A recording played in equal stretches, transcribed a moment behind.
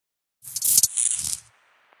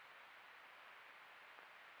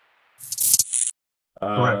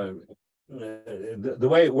Correct. The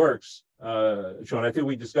way it works, Sean, I think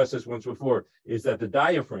we discussed this once before, is that the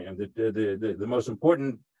diaphragm, the most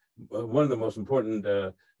important, one of the most important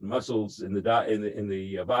muscles in the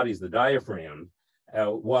body is the diaphragm.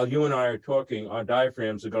 While you and I are talking, our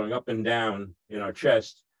diaphragms are going up and down in our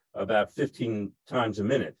chest about 15 times a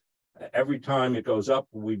minute. Every time it goes up,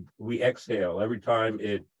 we exhale. Every time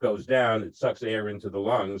it goes down, it sucks air into the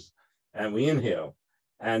lungs, and we inhale.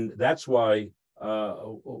 And that's why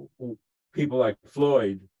people like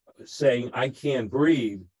Floyd saying, I can't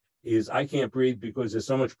breathe because there's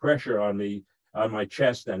so much pressure on me, on my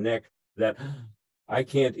chest and neck, that I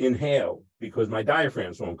can't inhale because my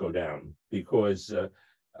diaphragms won't go down, because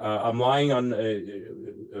I'm lying on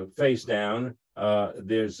face down.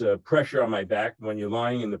 There's pressure on my back when you're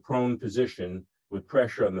lying in the prone position with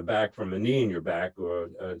pressure on the back from the knee in your back, or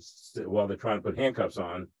while they're trying to put handcuffs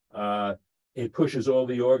on. It pushes all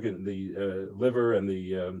the organ, the liver and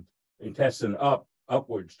the intestine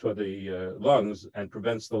upwards toward the lungs, and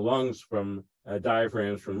prevents the lungs from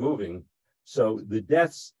diaphragms from moving. So the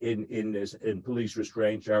deaths in police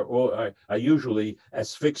restraints are usually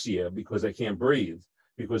asphyxia, because they can't breathe,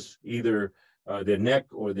 because either their neck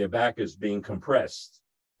or their back is being compressed,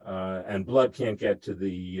 and blood can't get to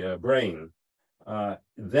the brain.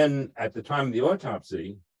 Then at the time of the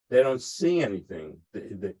autopsy, they don't see anything.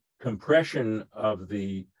 The compression of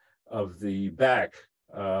the back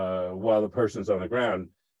while the person's on the ground,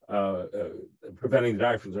 preventing the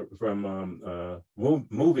diaphragm from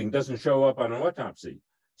moving, doesn't show up on an autopsy.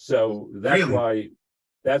 So that's really?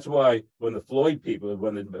 That's why when the Floyd people,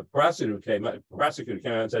 when the prosecutor came out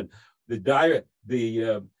and said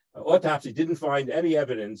the autopsy didn't find any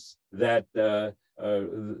evidence that the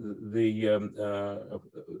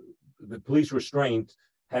police restraint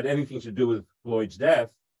had anything to do with Floyd's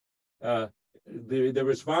death, the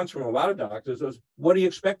response from a lot of doctors was, "What do you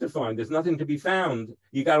expect to find? There's nothing to be found.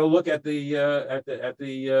 You got to look at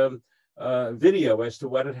the video as to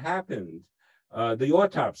what had happened." The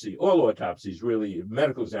autopsy, all autopsies, really,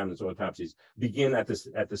 medical examiners' autopsies, begin at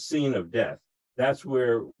the scene of death. That's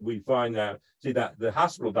where we find out. See, that the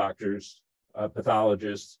hospital doctors,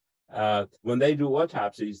 pathologists, when they do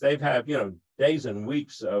autopsies, they've had days and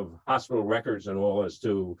weeks of hospital records and all as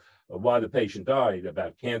to why the patient died,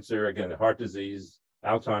 about cancer, again, heart disease,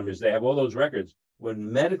 Alzheimer's. They have all those records. When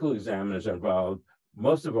medical examiners are involved,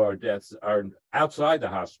 most of our deaths are outside the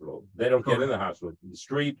hospital. They don't get in the hospital. In the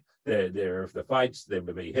street, if the fights, they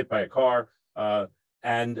may be hit by a car,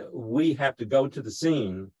 and we have to go to the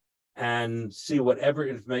scene and see whatever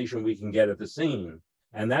information we can get at the scene.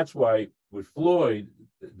 And that's why with Floyd,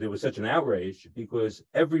 there was such an outrage, because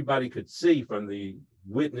everybody could see from the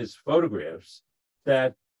witness photographs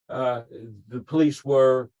that the police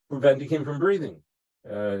were preventing him from breathing.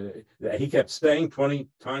 He kept saying 20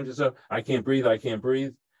 times or so, "I can't breathe, I can't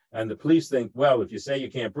breathe." And the police think, well, if you say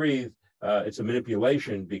you can't breathe, it's a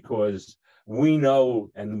manipulation, because we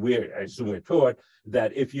know, and I assume we're taught,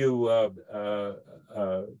 that if you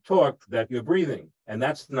talk, that you're breathing. And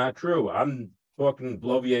that's not true. I'm talking,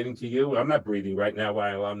 bloviating to you. I'm not breathing right now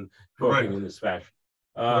while I'm talking in this fashion.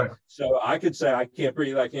 So I could say, I can't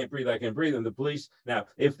breathe, I can't breathe, I can't breathe. And the police, now,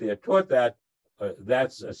 if they're taught that,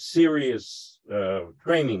 that's a serious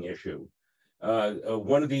training issue.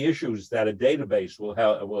 One of the issues that a database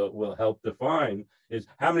will help define is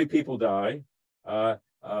how many people die,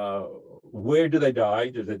 where do they die?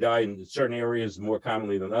 Do they die in certain areas more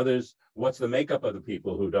commonly than others? What's the makeup of the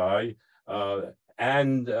people who die?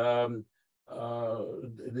 And the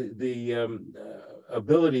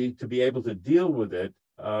ability to be able to deal with it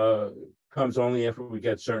comes only after we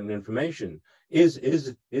get certain information. Is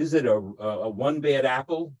it a one bad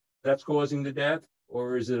apple that's causing the death,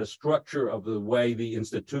 or is it a structure of the way the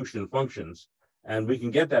institution functions? And we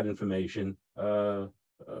can get that information from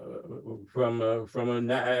a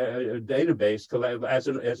database. As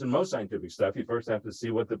in most scientific stuff, you first have to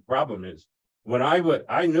see what the problem is. When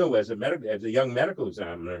I knew as a young medical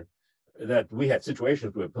examiner that we had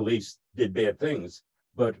situations where police did bad things,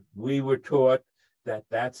 but we were taught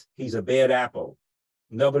that he's a bad apple.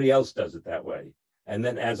 Nobody else does it that way. And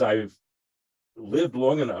then as I've lived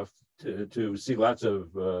long enough to see lots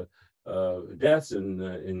of deaths in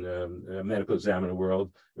the medical examiner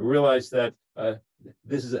world, I realized that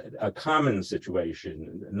this is a common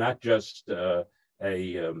situation, not just a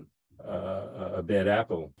bad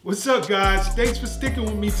apple. What's up, guys? Thanks for sticking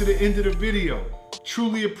with me to the end of the video.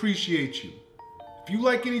 Truly appreciate you. If you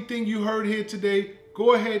like anything you heard here today,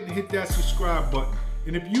 go ahead and hit that subscribe button.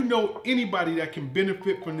 And if you know anybody that can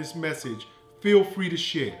benefit from this message, feel free to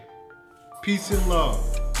share. Peace and love.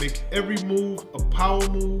 Make every move a power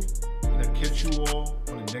move. and I'll catch you all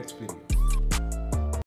on the next video.